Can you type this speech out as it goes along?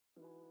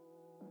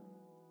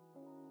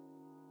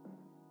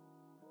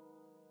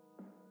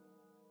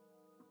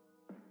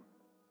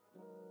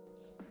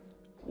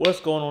What's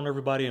going on,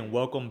 everybody, and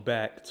welcome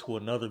back to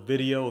another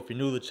video. If you're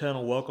new to the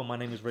channel, welcome. My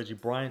name is Reggie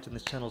Bryant, and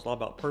this channel is all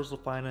about personal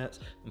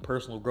finance and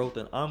personal growth,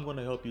 and I'm going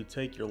to help you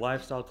take your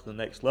lifestyle to the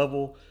next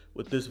level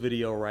with this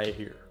video right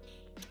here.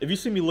 If you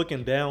see me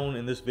looking down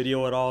in this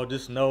video at all,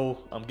 just know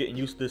I'm getting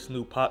used to this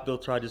new pop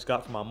filter I just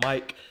got for my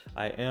mic.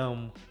 I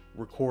am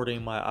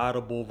recording my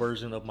Audible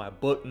version of my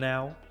book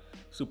now.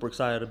 Super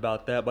excited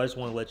about that, but I just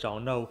want to let y'all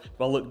know,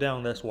 if I look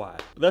down, that's why.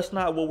 But that's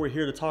not what we're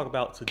here to talk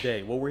about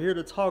today. What we're here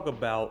to talk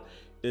about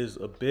is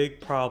a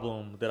big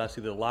problem that I see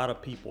that a lot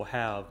of people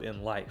have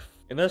in life.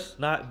 And that's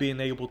not being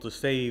able to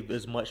save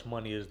as much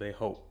money as they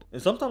hope.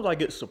 And sometimes I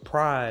get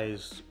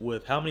surprised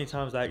with how many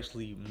times I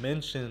actually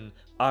mention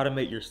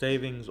automate your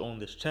savings on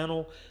this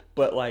channel.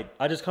 But like,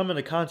 I just come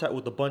into contact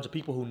with a bunch of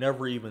people who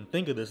never even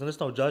think of this. And it's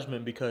no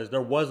judgment, because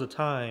there was a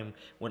time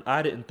when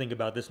I didn't think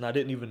about this and I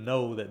didn't even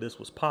know that this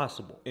was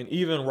possible. And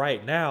even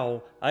right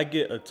now, I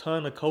get a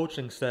ton of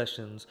coaching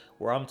sessions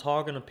where I'm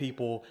talking to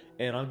people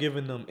and I'm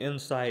giving them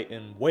insight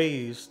and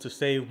ways to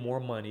save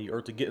more money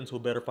or to get into a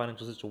better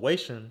financial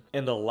situation.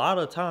 And a lot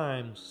of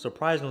times,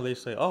 surprisingly, they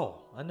say,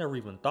 oh, I never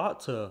even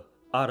thought to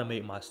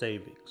automate my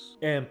savings.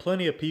 And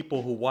plenty of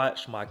people who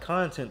watch my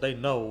content, they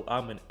know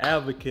I'm an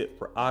advocate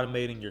for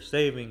automating your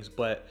savings,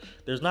 but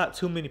there's not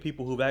too many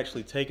people who've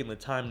actually taken the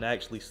time to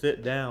actually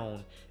sit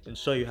down and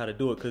show you how to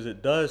do it, because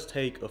it does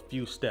take a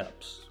few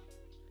steps.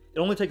 It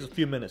only takes a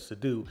few minutes to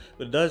do,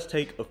 but it does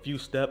take a few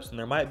steps, and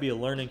there might be a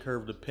learning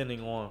curve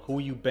depending on who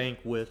you bank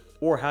with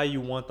or how you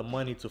want the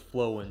money to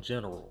flow in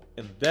general.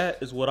 And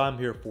that is what I'm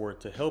here for,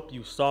 to help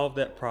you solve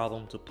that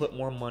problem, to put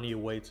more money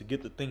away, to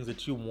get the things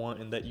that you want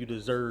and that you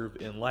deserve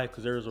in life,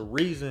 because there's a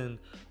reason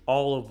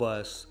all of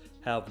us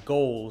have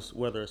goals,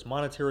 whether it's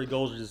monetary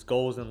goals or just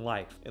goals in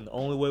life. And the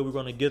only way we're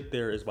going to get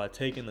there is by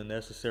taking the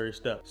necessary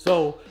steps.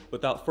 So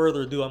without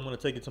further ado, I'm going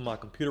to take you to my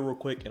computer real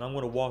quick and I'm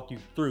going to walk you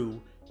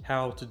through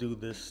how to do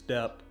this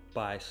step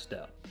by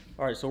step.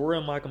 All right, so we're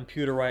in my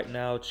computer right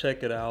now.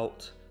 Check it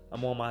out.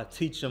 I'm on my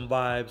teaching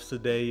vibes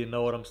today. You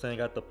know what I'm saying?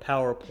 Got the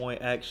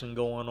PowerPoint action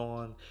going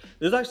on.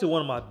 This is actually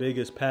one of my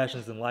biggest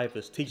passions in life,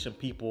 is teaching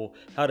people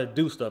how to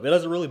do stuff. It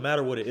doesn't really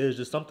matter what it is,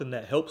 just something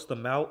that helps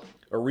them out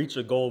or reach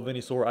a goal of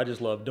any sort. I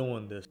just love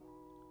doing this.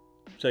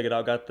 Check it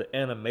out. Got the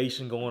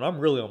animation going. I'm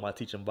really on my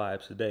teaching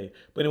vibes today.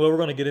 But anyway, we're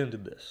going to get into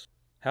this.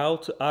 How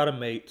to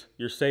automate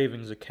your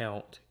savings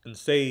account and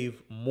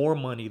save more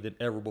money than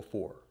ever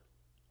before.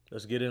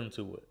 Let's get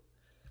into it.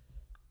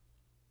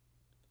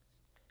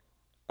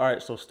 All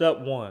right, so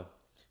step one,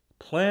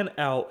 plan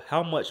out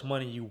how much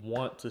money you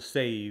want to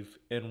save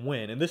and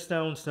when. And this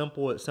sounds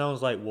simple. It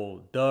sounds like,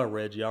 well, duh,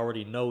 Reggie, I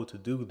already know to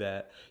do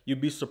that. You'd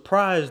be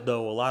surprised,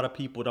 though, a lot of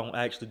people don't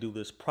actually do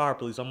this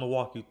properly. So I'm going to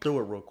walk you through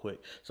it real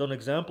quick. So an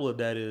example of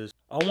that is,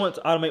 I want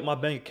to automate my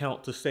bank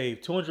account to save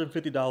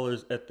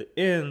 $250 at the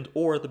end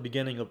or at the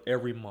beginning of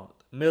every month.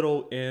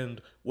 Middle,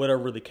 end,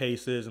 whatever the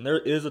case is. And there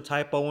is a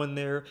typo in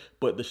there,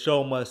 but the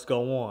show must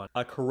go on.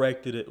 I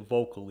corrected it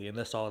vocally, and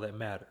that's all that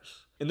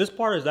matters. And this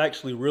part is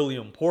actually really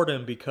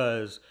important,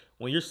 because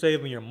when you're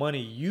saving your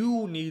money,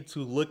 you need to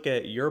look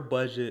at your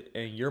budget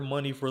and your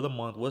money for the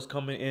month, what's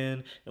coming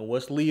in and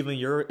what's leaving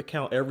your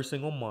account every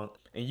single month.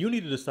 And you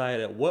need to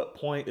decide at what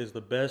point is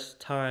the best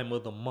time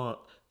of the month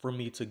for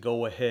me to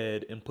go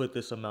ahead and put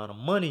this amount of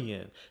money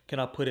in. Can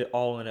I put it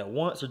all in at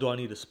once, or do I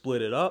need to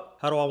split it up?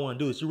 How do I want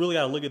to do this? You really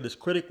got to look at this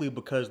critically,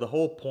 because the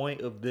whole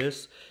point of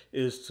this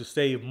is to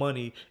save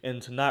money and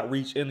to not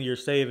reach into your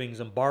savings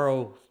and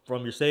borrow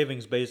from your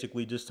savings,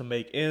 basically just to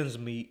make ends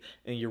meet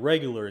in your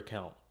regular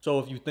account. So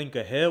if you think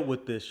ahead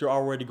with this, you're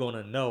already going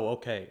to know,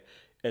 okay,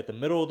 at the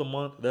middle of the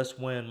month, that's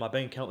when my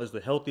bank account is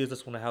the healthiest.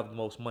 That's when I have the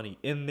most money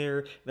in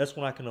there. That's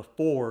when I can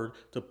afford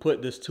to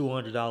put this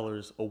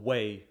 $200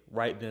 away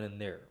right then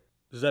and there.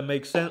 Does that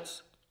make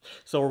sense?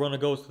 So we're going to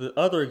go to the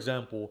other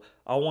example.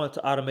 I want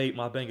to automate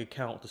my bank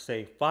account to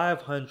save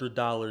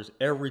 $500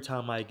 every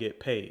time I get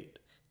paid.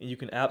 And you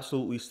can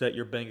absolutely set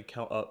your bank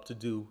account up to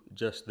do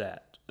just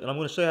that. And I'm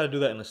going to show you how to do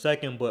that in a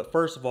second. But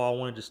first of all, I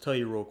want to just tell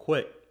you real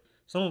quick.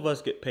 Some of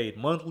us get paid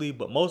monthly,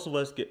 but most of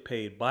us get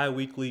paid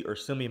bi-weekly or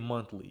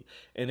semi-monthly.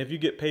 And if you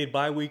get paid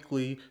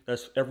bi-weekly,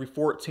 that's every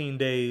 14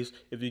 days.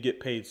 If you get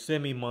paid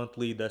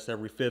semi-monthly, that's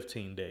every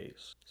 15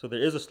 days. So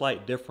there is a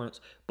slight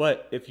difference,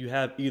 but if you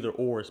have either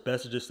or, it's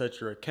best to just set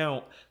your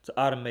account to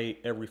automate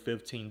every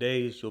 15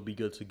 days. You'll be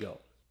good to go.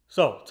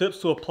 So tips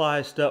to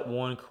apply step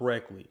one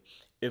correctly.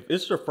 If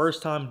it's your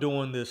first time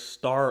doing this,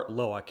 start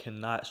low. I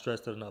cannot stress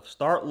that enough.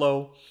 Start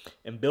low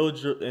and build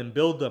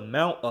the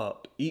amount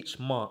up each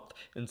month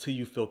until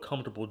you feel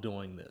comfortable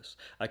doing this.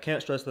 I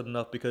can't stress that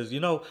enough, because, you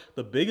know,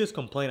 the biggest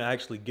complaint I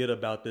actually get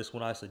about this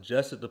when I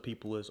suggest it to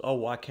people is, oh,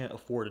 well, I can't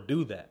afford to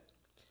do that.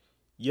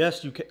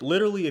 Yes, you can.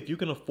 Literally, if you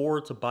can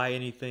afford to buy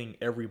anything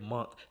every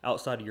month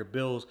outside of your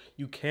bills,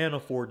 you can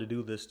afford to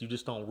do this. You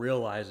just don't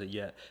realize it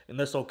yet. And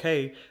that's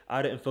okay.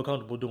 I didn't feel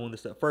comfortable doing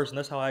this at first. And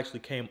that's how I actually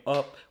came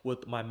up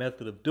with my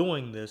method of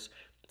doing this,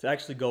 to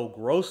actually go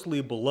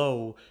grossly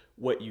below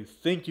what you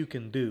think you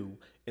can do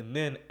and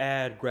then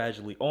add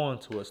gradually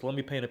onto it. So let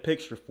me paint a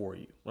picture for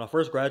you. When I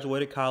first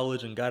graduated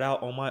college and got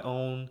out on my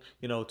own,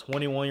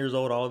 21 years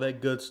old, all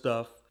that good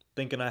stuff,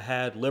 thinking I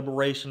had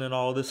liberation and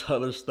all this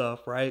other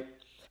stuff, right?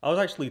 I was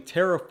actually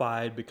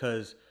terrified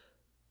because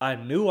I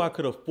knew I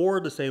could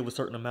afford to save a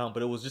certain amount,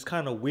 but it was just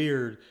kind of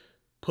weird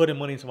putting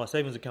money into my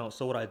savings account.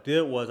 So what I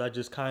did was I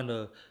just kind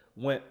of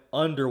went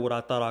under what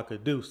I thought I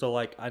could do. So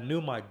like I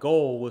knew my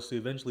goal was to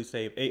eventually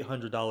save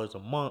 $800 a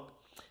month.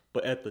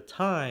 But at the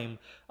time,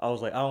 I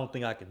was like, I don't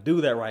think I can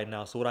do that right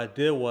now. So what I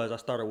did was I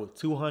started with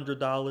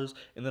 $200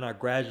 and then I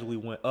gradually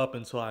went up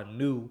until I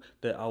knew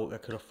that I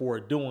could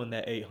afford doing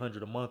that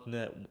 $800 a month, and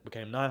that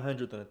became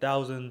 $900, then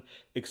 $1,000,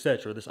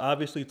 etc. This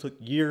obviously took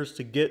years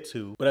to get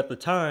to, but at the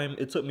time,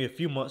 it took me a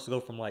few months to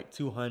go from like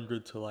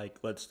 200 to like,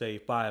 let's say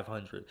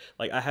 500.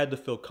 Like I had to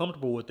feel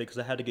comfortable with it because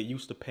I had to get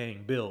used to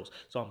paying bills.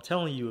 So I'm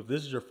telling you, if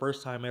this is your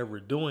first time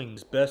ever doing,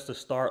 it's best to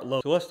start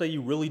low. So let's say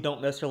you really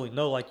don't necessarily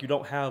know, like you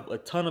don't have a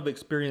ton of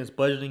experience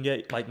budgeting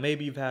yet, like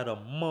maybe you've had a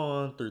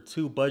month or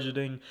two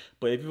budgeting,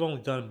 but if you've only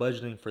done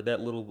budgeting for that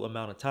little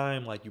amount of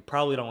time, like you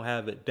probably don't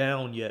have it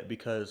down yet,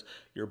 because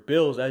your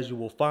bills, as you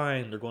will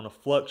find, they're going to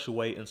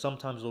fluctuate, and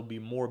sometimes there'll be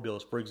more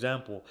bills. For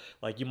example,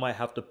 like you might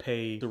have to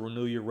pay to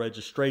renew your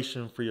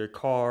registration for your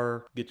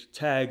car, get your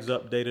tags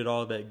updated,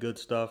 all that good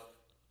stuff.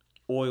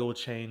 Oil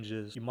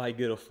changes, you might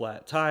get a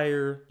flat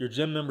tire. Your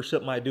gym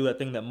membership might do that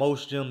thing that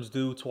most gyms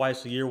do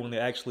twice a year when they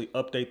actually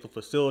update the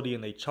facility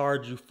and they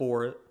charge you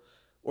for it.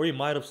 Or you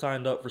might have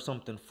signed up for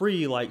something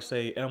free, like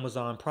say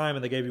Amazon Prime,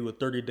 and they gave you a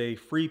 30-day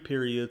free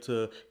period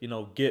to,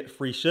 get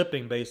free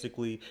shipping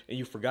basically, and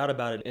you forgot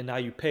about it, and now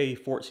you pay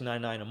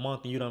 $14.99 a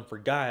month and you done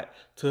forgot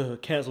to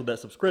cancel that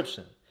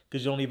subscription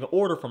because you don't even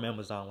order from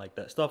Amazon like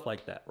that, stuff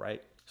like that,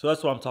 right? So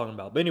that's what I'm talking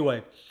about. But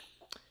anyway,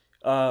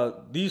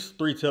 these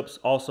 3 tips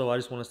also, I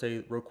just want to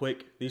say real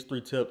quick, these 3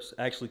 tips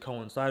actually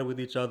coincide with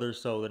each other,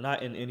 so they're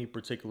not in any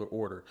particular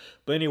order.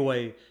 But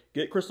anyway,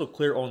 get crystal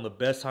clear on the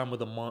best time of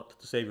the month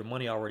to save your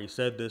money. I already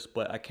said this,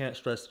 but I can't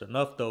stress it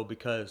enough though,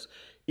 because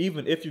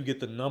even if you get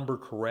the number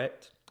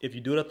correct, if you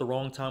do it at the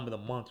wrong time of the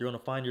month, you're going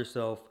to find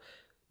yourself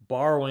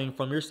borrowing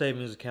from your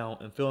savings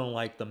account and feeling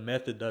like the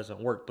method doesn't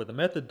work. But the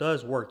method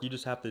does work. You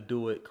just have to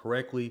do it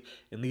correctly,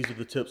 and these are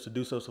the tips to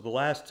do so. So the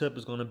last tip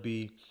is going to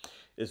be,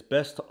 it's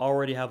best to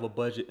already have a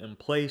budget in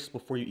place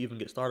before you even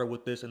get started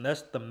with this. And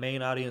that's the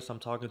main audience I'm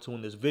talking to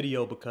in this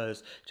video,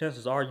 because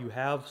chances are you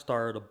have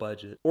started a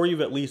budget, or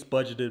you've at least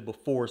budgeted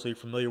before, so you're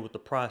familiar with the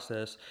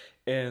process.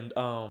 And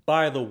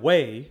by the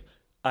way,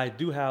 I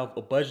do have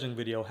a budgeting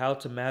video, how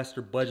to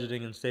master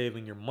budgeting and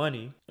saving your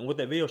money. And what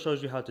that video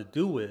shows you how to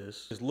do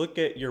is look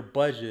at your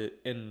budget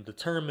and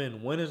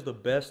determine when is the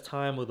best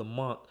time of the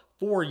month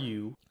for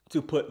you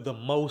to put the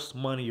most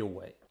money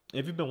away.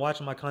 If you've been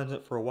watching my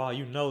content for a while,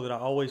 you know that I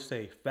always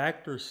say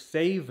factor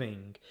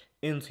saving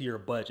into your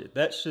budget.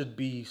 That should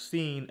be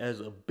seen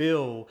as a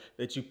bill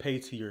that you pay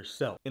to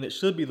yourself. And it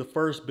should be the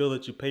first bill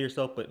that you pay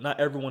yourself, but not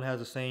everyone has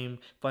the same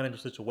financial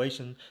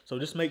situation. So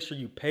just make sure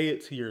you pay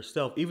it to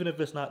yourself, even if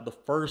it's not the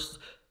first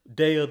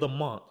day of the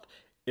month.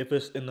 If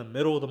it's in the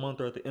middle of the month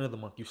or at the end of the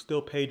month, you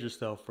still paid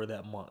yourself for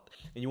that month.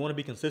 And you want to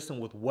be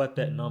consistent with what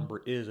that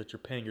number is that you're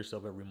paying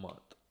yourself every month.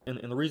 And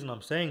the reason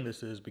I'm saying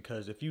this is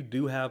because if you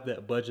do have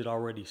that budget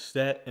already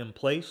set in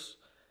place,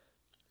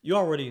 you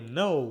already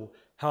know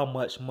how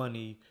much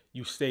money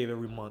you save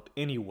every month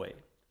anyway.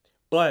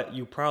 But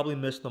you probably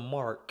missed the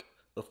mark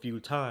a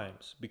few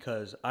times,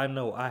 because I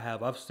know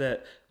I've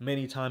set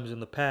many times in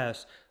the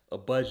past a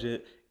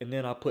budget and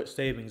then I put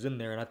savings in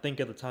there. And I think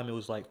at the time it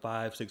was like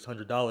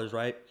 $500-600,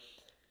 right?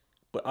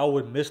 But I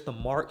would miss the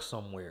mark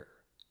somewhere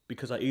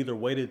because I either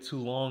waited too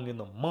long in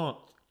the month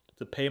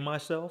to pay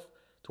myself,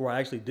 to where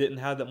I actually didn't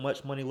have that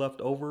much money left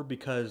over,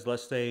 because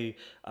let's say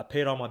I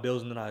paid all my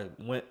bills and then I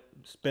went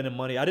spending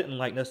money. I didn't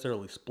like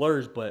necessarily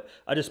splurge, but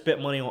I just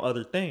spent money on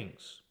other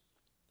things.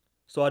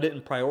 So I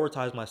didn't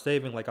prioritize my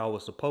saving like I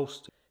was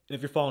supposed to. And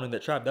if you're falling in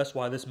that trap, that's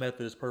why this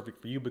method is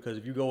perfect for you, because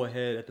if you go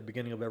ahead at the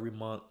beginning of every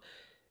month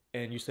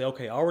and you say,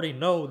 okay, I already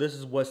know this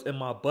is what's in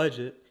my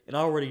budget, and I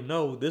already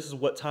know this is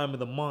what time of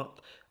the month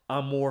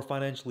I'm more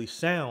financially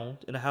sound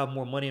and I have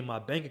more money in my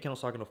bank account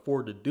so I can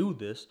afford to do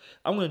this,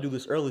 I'm going to do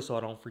this early so I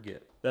don't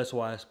forget. That's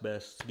why it's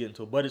best to get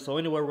into a budget. So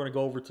anyway, we're going to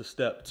go over to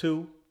step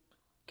 2.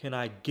 Can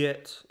I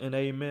get an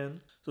amen?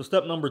 So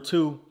step number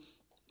 2,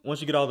 once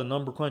you get all the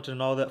number crunching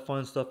and all that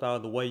fun stuff out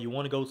of the way, you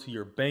want to go to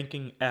your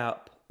banking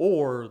app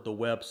or the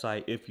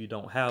website if you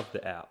don't have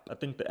the app. I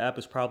think the app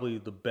is probably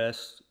the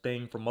best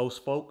thing for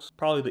most folks,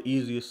 probably the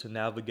easiest to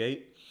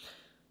navigate.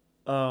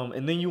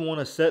 And then you want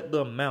to set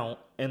the amount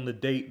and the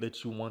date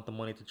that you want the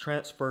money to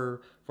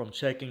transfer from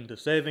checking to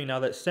saving. Now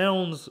that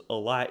sounds a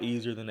lot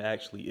easier than it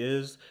actually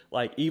is.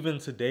 Like even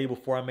today,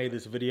 before I made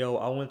this video,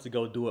 I went to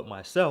go do it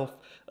myself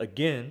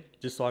again,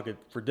 just so I could,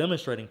 for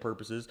demonstrating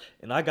purposes,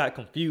 and I got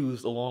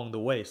confused along the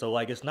way. So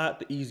like, it's not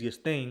the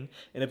easiest thing.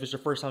 And if it's your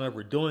first time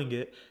ever doing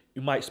it,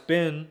 you might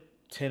spend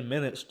 10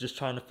 minutes just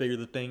trying to figure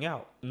the thing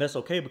out. And that's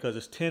okay, because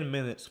it's 10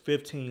 minutes,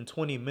 15,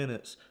 20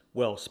 minutes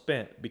well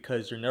spent,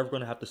 because you're never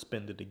going to have to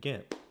spend it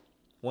again.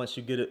 Once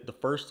you get it the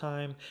first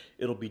time,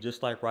 it'll be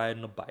just like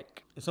riding a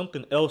bike. And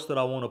something else that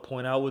I want to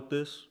point out with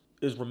this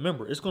is,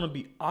 remember, it's going to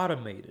be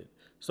automated.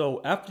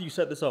 So after you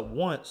set this up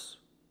once,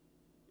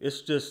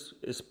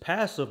 it's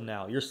passive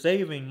now. You're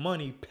saving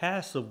money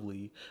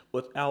passively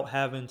without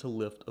having to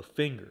lift a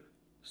finger.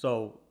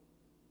 So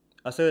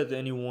I say that to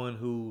anyone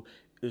who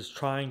is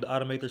trying to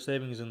automate their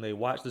savings and they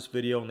watch this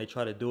video and they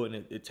try to do it,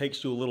 and it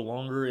takes you a little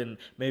longer, and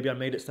maybe I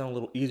made it sound a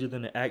little easier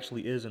than it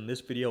actually is in this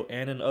video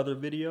and in other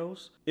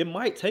videos. It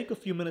might take a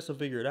few minutes to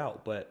figure it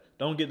out, but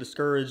don't get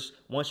discouraged.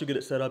 Once you get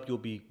it set up, you'll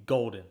be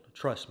golden.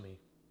 Trust me.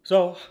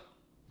 So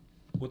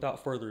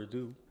without further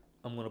ado,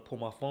 I'm going to pull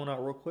my phone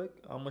out real quick.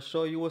 I'm going to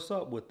show you what's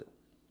up with it.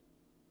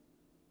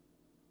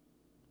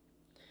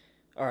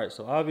 All right,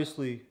 so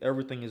obviously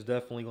everything is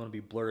definitely going to be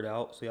blurred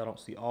out, so y'all don't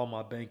see all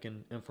my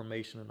banking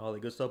information and all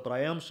that good stuff, but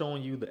I am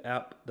showing you the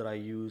app that I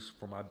use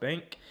for my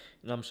bank,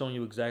 and I'm showing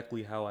you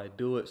exactly how I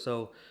do it.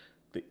 So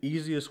the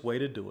easiest way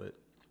to do it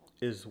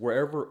is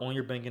wherever on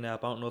your banking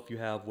app. I don't know if you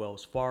have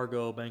Wells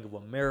Fargo, Bank of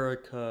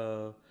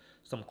America,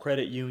 some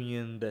credit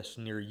union that's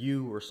near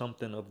you or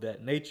something of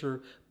that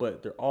nature,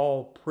 but they're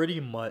all pretty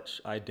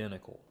much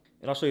identical.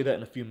 And I'll show you that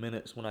in a few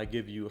minutes when I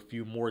give you a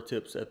few more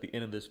tips at the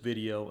end of this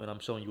video and I'm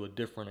showing you a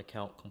different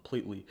account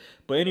completely.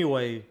 But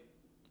anyway,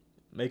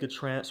 make a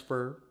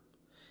transfer.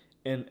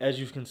 And as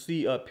you can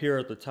see up here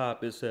at the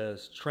top, it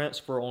says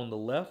transfer on the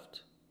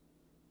left.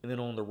 And then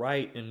on the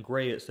right in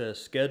gray, it says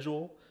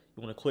schedule.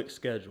 You want to click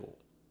schedule.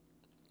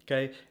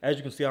 Okay, as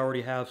you can see, I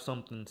already have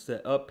something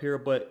set up here,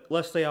 but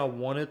let's say I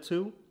wanted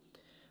to.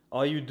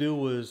 All you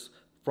do is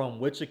from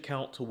which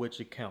account to which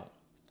account.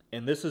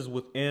 And this is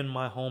within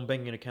my home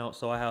banking account,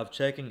 so I have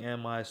checking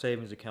and my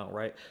savings account,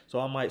 right? So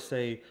I might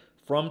say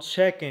from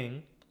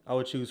checking, I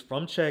would choose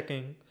from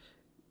checking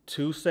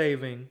to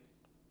saving,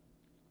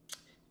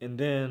 and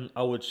then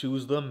I would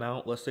choose the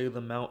amount. Let's say the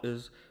amount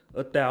is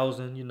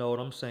 1,000, you know what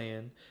I'm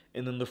saying?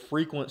 And then the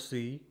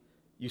frequency,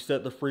 you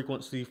set the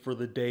frequency for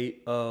the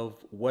date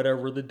of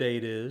whatever the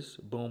date is.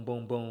 Boom,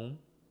 boom, boom.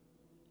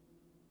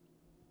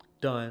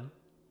 Done.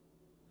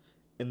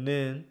 And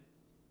then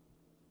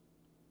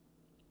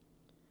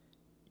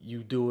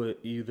you do it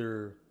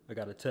either, I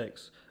got a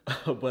text,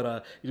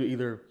 but you do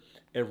either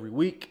every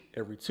week,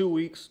 every 2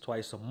 weeks,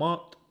 twice a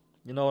month.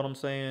 You know what I'm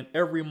saying?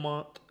 Every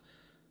month.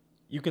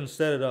 You can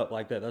set it up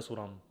like that. That's what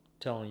I'm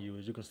telling you,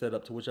 is you can set it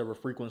up to whichever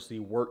frequency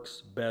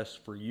works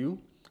best for you.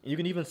 You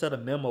can even set a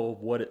memo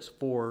of what it's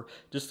for,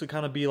 just to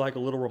kind of be like a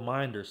little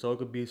reminder. So it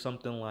could be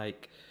something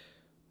like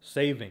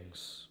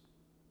savings,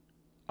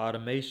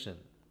 automation.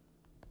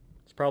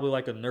 It's probably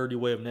like a nerdy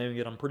way of naming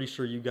it. I'm pretty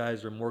sure you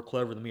guys are more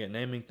clever than me at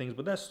naming things,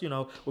 but that's, you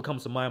know, what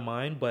comes to my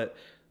mind. But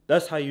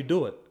that's how you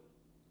do it.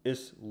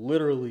 It's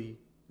literally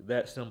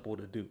that simple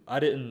to do. I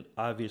didn't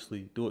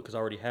obviously do it because I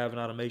already have an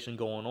automation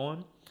going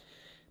on,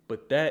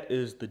 but that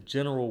is the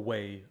general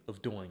way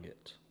of doing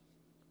it.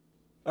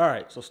 All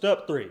right, so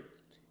step 3.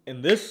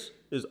 And this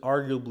is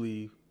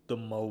arguably the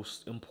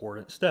most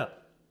important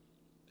step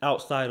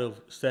outside of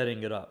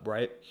setting it up,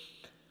 right?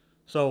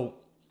 So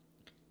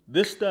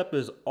this step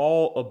is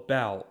all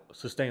about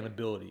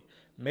sustainability.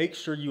 Make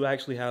sure you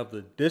actually have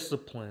the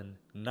discipline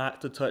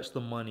not to touch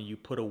the money you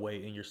put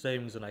away in your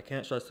savings. And I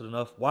can't stress it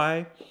enough.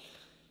 Why?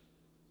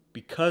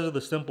 Because of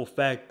the simple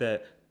fact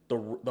that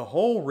the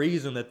whole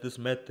reason that this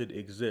method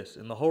exists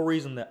and the whole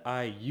reason that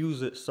I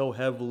use it so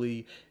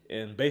heavily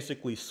and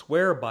basically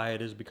swear by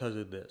it is because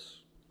of this.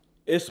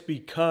 It's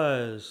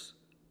because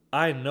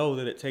I know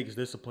that it takes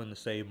discipline to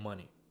save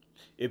money.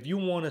 If you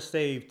want to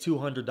save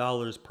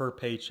 $200 per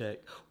paycheck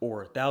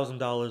or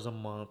 $1,000 a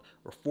month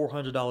or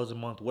 $400 a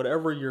month,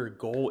 whatever your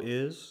goal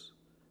is,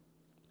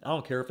 I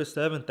don't care if it's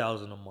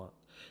 $7,000 a month.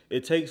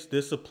 It takes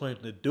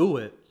discipline to do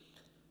it.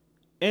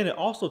 And it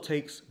also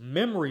takes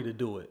memory to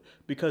do it.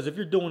 Because if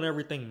you're doing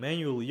everything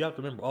manually, you have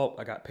to remember, oh,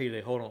 I got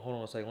payday. Hold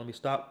on a second. Let me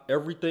stop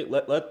everything.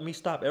 Let me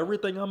stop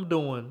everything I'm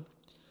doing.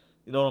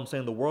 You know what I'm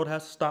saying? The world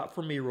has to stop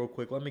for me real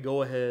quick. Let me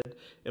go ahead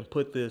and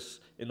put this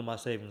into my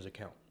savings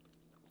account.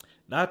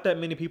 Not that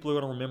many people are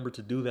going to remember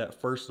to do that,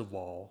 first of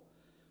all.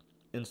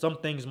 And some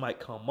things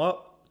might come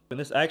up. And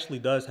this actually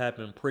does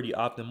happen pretty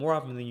often, more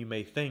often than you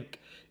may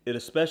think. It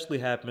especially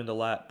happened a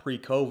lot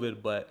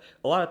pre-COVID, but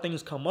a lot of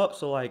things come up.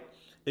 So like,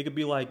 it could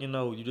be like, you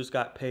know, you just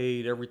got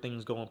paid,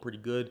 everything's going pretty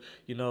good.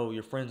 You know,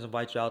 your friends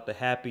invite you out to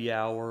happy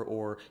hour,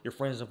 or your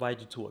friends invite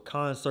you to a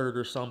concert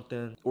or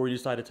something, or you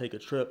decide to take a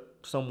trip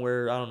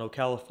somewhere, I don't know,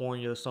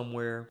 California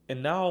somewhere.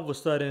 And now all of a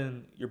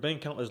sudden, your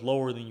bank account is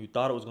lower than you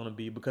thought it was going to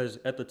be, because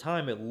at the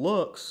time it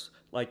looks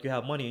like you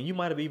have money, and you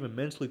might have even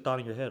mentally thought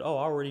in your head, oh,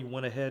 I already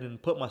went ahead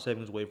and put my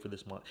savings away for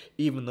this month,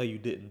 even though you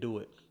didn't do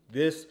it.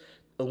 This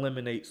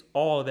eliminates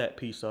all of that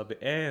piece of it,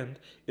 and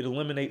it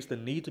eliminates the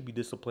need to be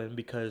disciplined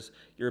because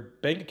your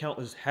bank account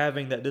is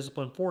having that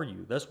discipline for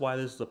you. That's why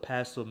this is a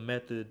passive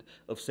method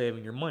of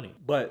saving your money.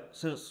 But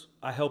since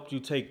I helped you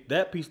take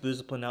that piece of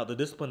discipline out, the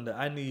discipline that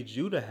I need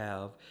you to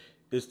have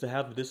is to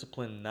have the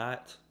discipline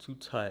not to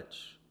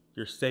touch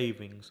your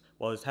savings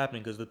while it's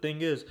happening. Because the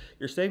thing is,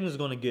 your savings is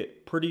going to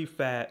get pretty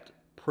fat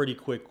pretty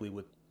quickly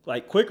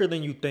like quicker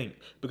than you think,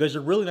 because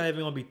you're really not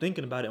even gonna be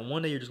thinking about it. And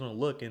one day you're just gonna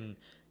look and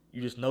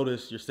you just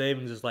notice your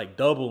savings is like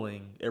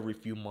doubling every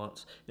few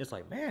months. It's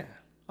like, man,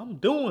 I'm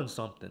doing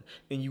something.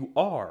 And you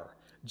are.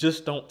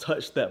 Just don't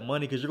touch that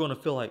money, because you're gonna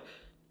feel like,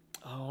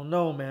 I don't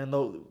know, man,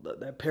 though,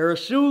 that pair of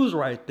shoes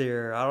right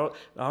there. I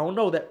don't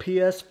know, that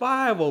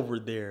PS5 over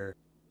there.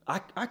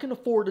 I can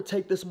afford to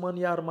take this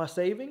money out of my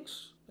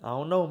savings. I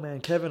don't know,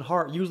 man. Kevin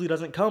Hart usually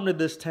doesn't come to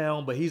this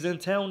town, but he's in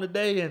town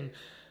today and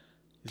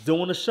he's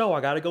doing a show.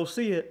 I got to go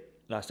see it.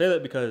 And I say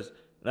that because,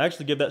 and I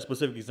actually give that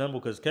specific example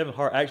because Kevin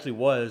Hart actually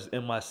was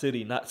in my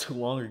city not too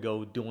long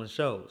ago doing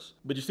shows.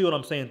 But you see what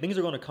I'm saying? Things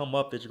are going to come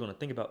up that you're going to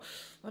think about.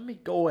 Let me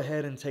go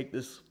ahead and take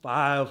this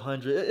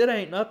 500. It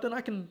ain't nothing. I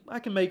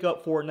can make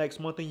up for it next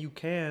month, and you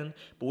can.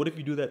 But what if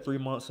you do that 3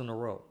 months in a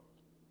row?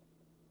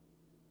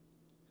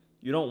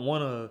 You don't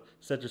want to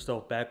set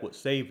yourself back with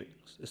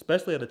savings,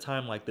 especially at a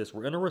time like this.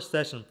 We're in a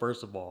recession,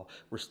 first of all.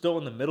 We're still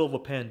in the middle of a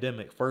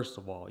pandemic, first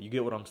of all. You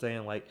get what I'm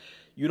saying? Like,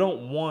 you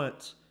don't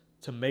want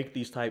to make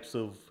these types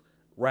of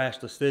rash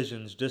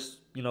decisions just,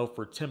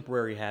 for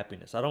temporary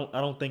happiness. I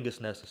don't think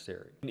it's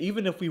necessary. And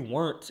even if we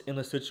weren't in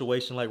a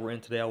situation like we're in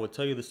today, I would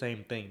tell you the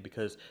same thing,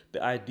 because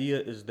the idea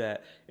is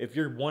that if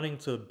you're wanting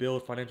to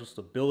build financial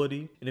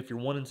stability, and if you're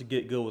wanting to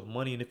get good with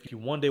money, and if you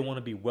one day want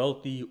to be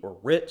wealthy or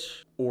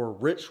rich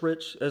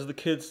as the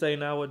kids say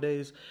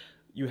nowadays,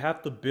 you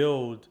have to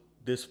build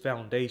this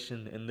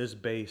foundation and this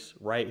base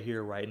right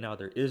here, right now.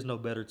 There is no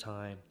better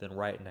time than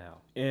right now.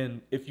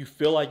 And if you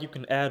feel like you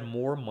can add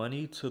more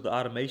money to the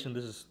automation,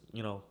 this is,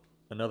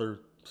 another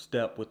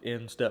step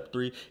within step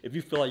 3. If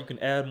you feel like you can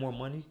add more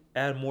money,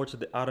 add more to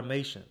the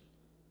automation.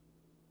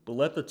 But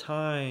let the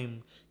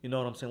time,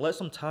 let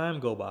some time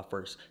go by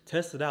first.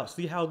 Test it out.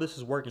 See how this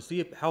is working.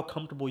 See how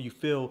comfortable you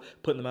feel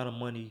putting the amount of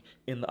money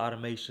in the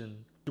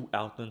automation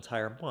throughout the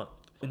entire month.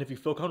 And if you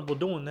feel comfortable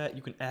doing that,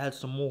 you can add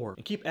some more.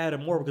 And keep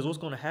adding more, because what's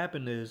going to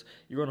happen is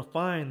you're going to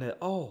find that,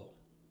 oh,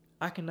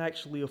 I can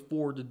actually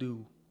afford to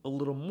do a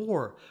little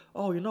more.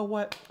 Oh, you know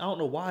what? I don't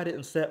know why I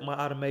didn't set my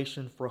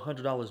automation for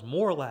 $100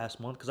 more last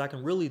month, because I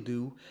can really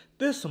do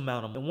this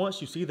amount of money. And once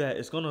you see that,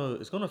 it's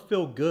gonna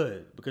feel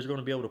good, because you're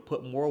gonna be able to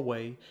put more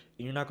away, and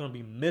you're not gonna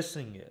be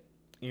missing it.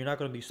 And you're not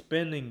going to be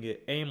spending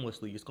it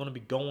aimlessly. It's going to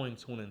be going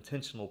to an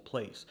intentional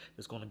place.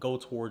 It's going to go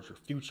towards your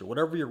future.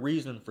 Whatever your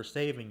reason for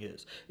saving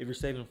is. If you're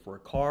saving for a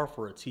car,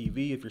 for a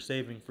TV, if you're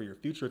saving for your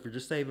future, if you're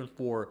just saving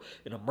for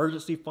an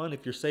emergency fund,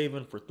 if you're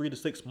saving for 3 to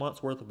 6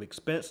 months worth of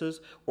expenses,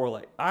 or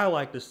like I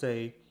like to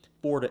say,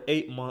 4 to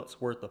 8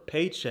 months worth of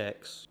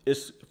paychecks,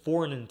 it's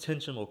for an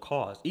intentional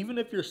cause. Even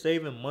if you're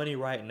saving money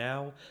right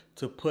now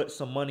to put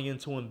some money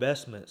into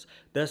investments,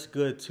 that's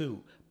good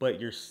too. But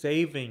you're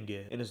saving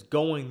it and it's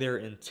going there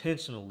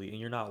intentionally, and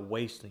you're not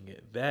wasting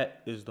it.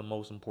 That is the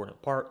most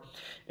important part.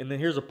 And then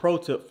here's a pro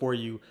tip for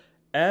you.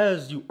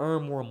 As you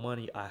earn more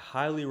money, I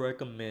highly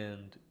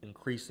recommend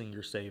increasing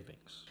your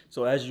savings.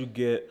 So as you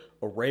get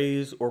a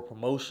raise or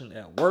promotion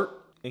at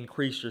work,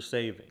 increase your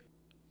savings,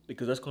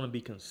 because that's going to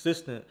be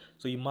consistent.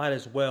 So you might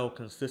as well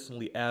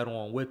consistently add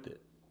on with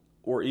it.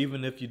 Or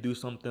even if you do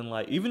something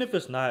like, even if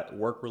it's not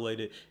work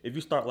related, if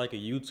you start like a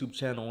YouTube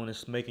channel and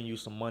it's making you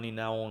some money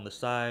now on the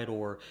side,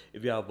 or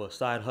if you have a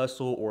side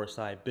hustle or a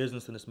side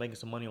business and it's making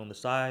some money on the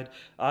side,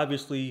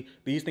 obviously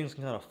these things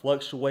can kind of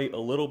fluctuate a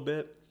little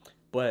bit,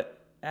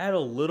 but add a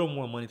little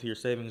more money to your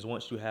savings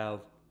once you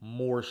have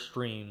more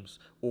streams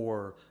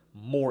or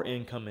more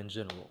income in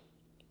general.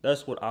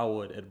 That's what I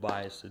would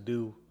advise to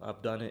do.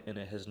 I've done it and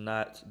it has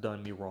not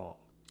done me wrong.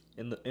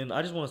 And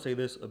I just want to say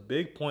this, a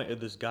big point of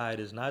this guide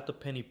is not the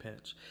penny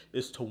pinch.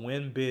 It's to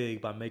win big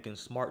by making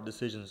smart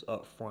decisions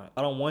up front.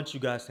 I don't want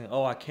you guys saying,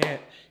 oh, I can't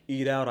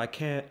eat out, I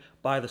can't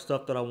buy the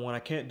stuff that I want,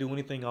 I can't do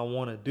anything I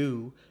want to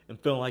do, and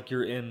feeling like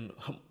you're in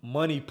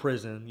money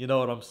prison, you know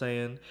what I'm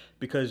saying?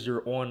 Because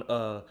you're on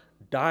a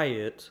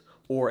diet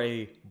or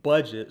a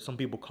budget. Some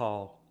people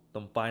call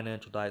them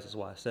financial diets, that's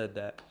why I said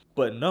that.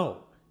 But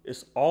no.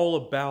 It's all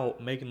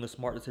about making the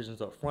smart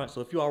decisions up front.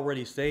 So if you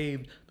already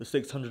saved the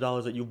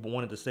 $600 that you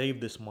wanted to save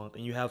this month,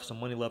 and you have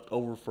some money left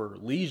over for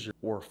leisure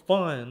or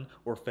fun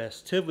or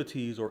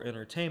festivities or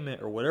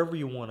entertainment or whatever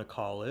you want to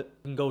call it,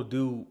 you can go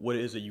do what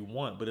it is that you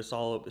want. But it's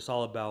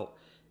all about,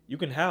 you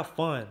can have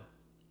fun,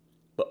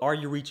 but are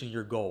you reaching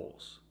your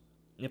goals?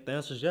 And if the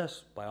answer is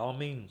yes, by all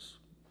means,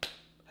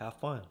 have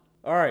fun.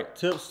 All right,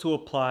 tips to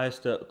apply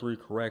step 3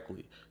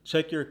 correctly.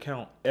 Check your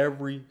account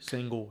every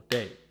single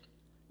day.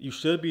 You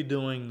should be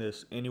doing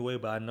this anyway,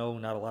 but I know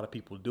not a lot of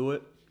people do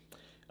it.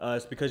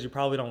 It's because you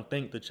probably don't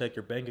think to check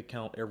your bank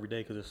account every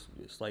day, because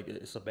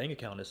it's a bank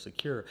account, it's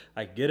secure.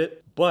 I get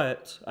it,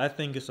 but I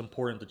think it's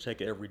important to check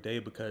it every day,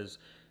 because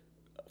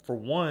for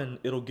one,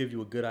 it'll give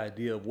you a good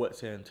idea of what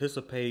to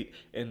anticipate.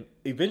 And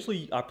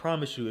eventually, I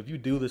promise you, if you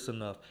do this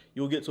enough,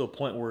 you'll get to a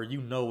point where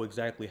you know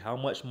exactly how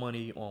much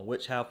money on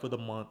which half of the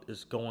month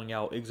is going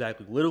out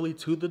exactly, literally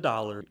to the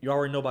dollar. You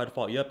already know by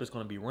default, yep, it's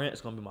going to be rent,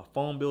 it's going to be my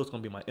phone bill, it's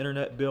going to be my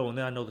internet bill. And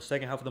then I know the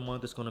second half of the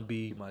month, it's going to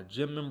be my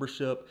gym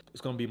membership,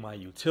 it's going to be my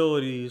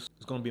utilities,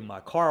 it's going to be my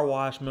car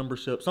wash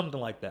membership,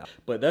 something like that.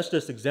 But that's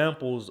just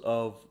examples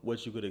of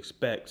what you could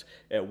expect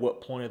at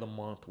what point of the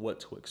month, what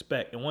to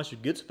expect. And once you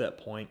get to that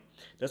point,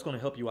 that's going to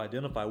help you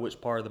identify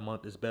which part of the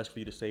month is best for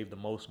you to save the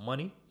most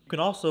money. You can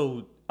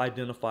also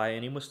identify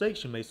any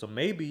mistakes you made. So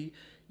maybe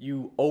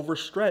you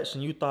overstretched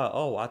and you thought,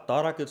 oh, I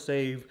thought I could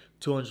save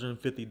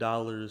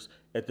 $250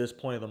 at this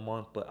point of the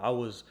month, but I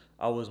was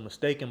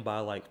mistaken by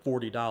like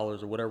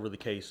 $40 or whatever the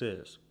case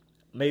is.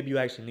 Maybe you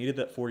actually needed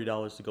that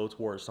 $40 to go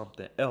towards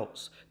something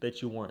else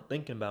that you weren't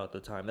thinking about at the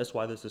time. That's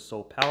why this is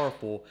so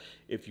powerful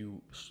if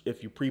you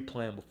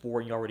pre-plan before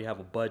and you already have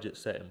a budget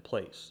set in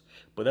place.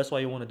 But that's why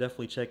you want to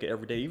definitely check it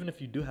every day. Even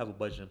if you do have a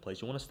budget in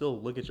place, you want to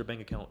still look at your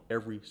bank account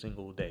every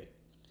single day.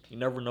 You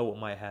never know what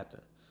might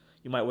happen.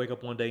 You might wake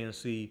up one day and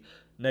see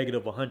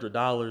negative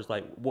 $100.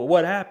 Like, well,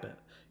 what happened?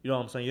 You know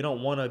what I'm saying? You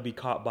don't want to be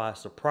caught by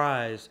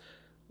surprise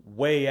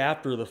way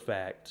after the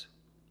fact.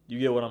 You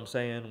get what I'm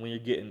saying? When you're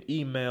getting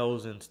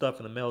emails and stuff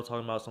in the mail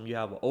talking about something, you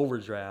have an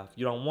overdraft.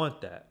 You don't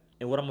want that.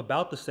 And what I'm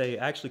about to say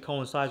actually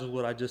coincides with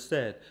what I just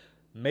said.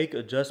 Make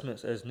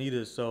adjustments as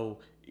needed. So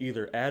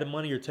either add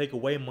money or take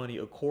away money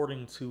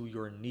according to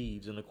your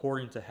needs and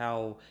according to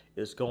how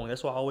it's going.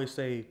 That's why I always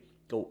say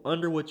go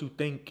under what you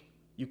think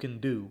you can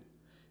do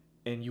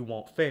and you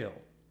won't fail.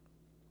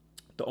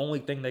 The only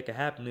thing that could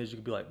happen is you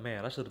could be like,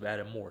 man, I should have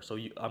added more. So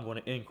I'm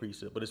going to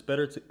increase it. But it's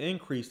better to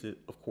increase it,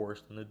 of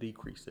course, than to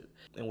decrease it.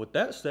 And with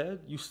that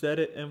said, you set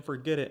it and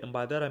forget it. And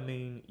by that, I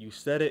mean, you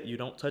set it, you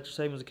don't touch your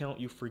savings account,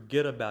 you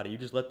forget about it. You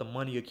just let the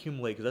money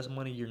accumulate because that's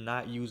money you're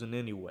not using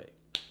anyway.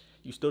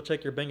 You still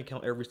check your bank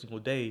account every single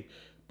day,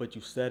 but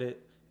you set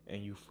it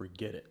and you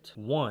forget it.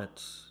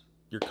 Once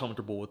you're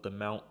comfortable with the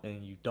amount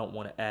and you don't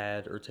want to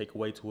add or take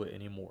away to it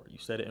anymore. You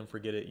set it and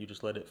forget it. You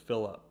just let it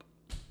fill up.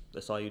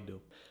 That's all you do.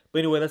 But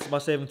anyway, that's my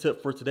saving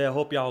tip for today. I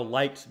hope y'all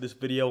liked this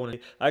video, and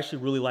I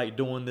actually really like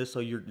doing this, so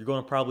you're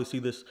going to probably see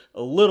this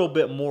a little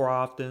bit more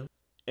often.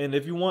 And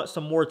if you want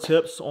some more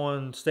tips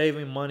on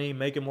saving money,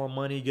 making more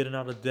money, getting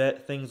out of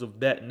debt, things of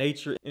that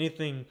nature,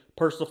 anything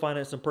personal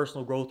finance and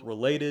personal growth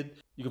related,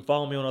 you can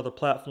follow me on other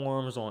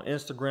platforms. On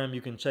Instagram,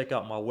 you can check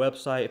out my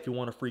website. If you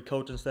want a free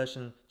coaching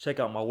session, check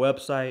out my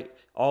website.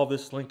 All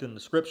this is linked in the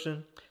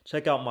description.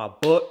 Check out my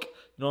book.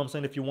 You know what I'm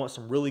saying? If you want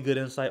some really good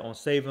insight on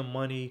saving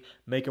money,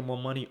 making more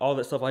money, all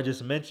that stuff I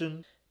just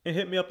mentioned. And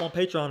hit me up on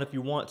Patreon if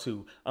you want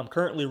to. I'm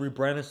currently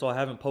rebranding, so I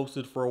haven't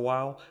posted for a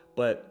while.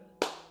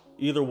 But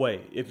either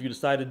way, if you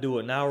decide to do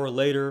it now or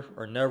later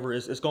or never,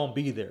 it's going to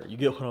be there. You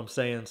get what I'm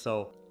saying?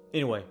 So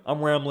anyway,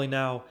 I'm rambling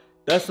now.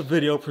 That's the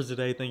video for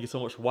today. Thank you so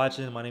much for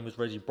watching. My name is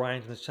Reggie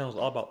Bryant, and this channel is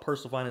all about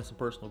personal finance and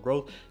personal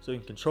growth, so you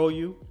can control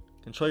you,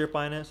 control your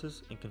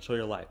finances, and control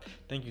your life.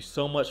 Thank you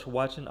so much for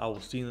watching. I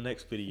will see you in the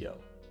next video.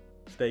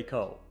 Stay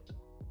cold.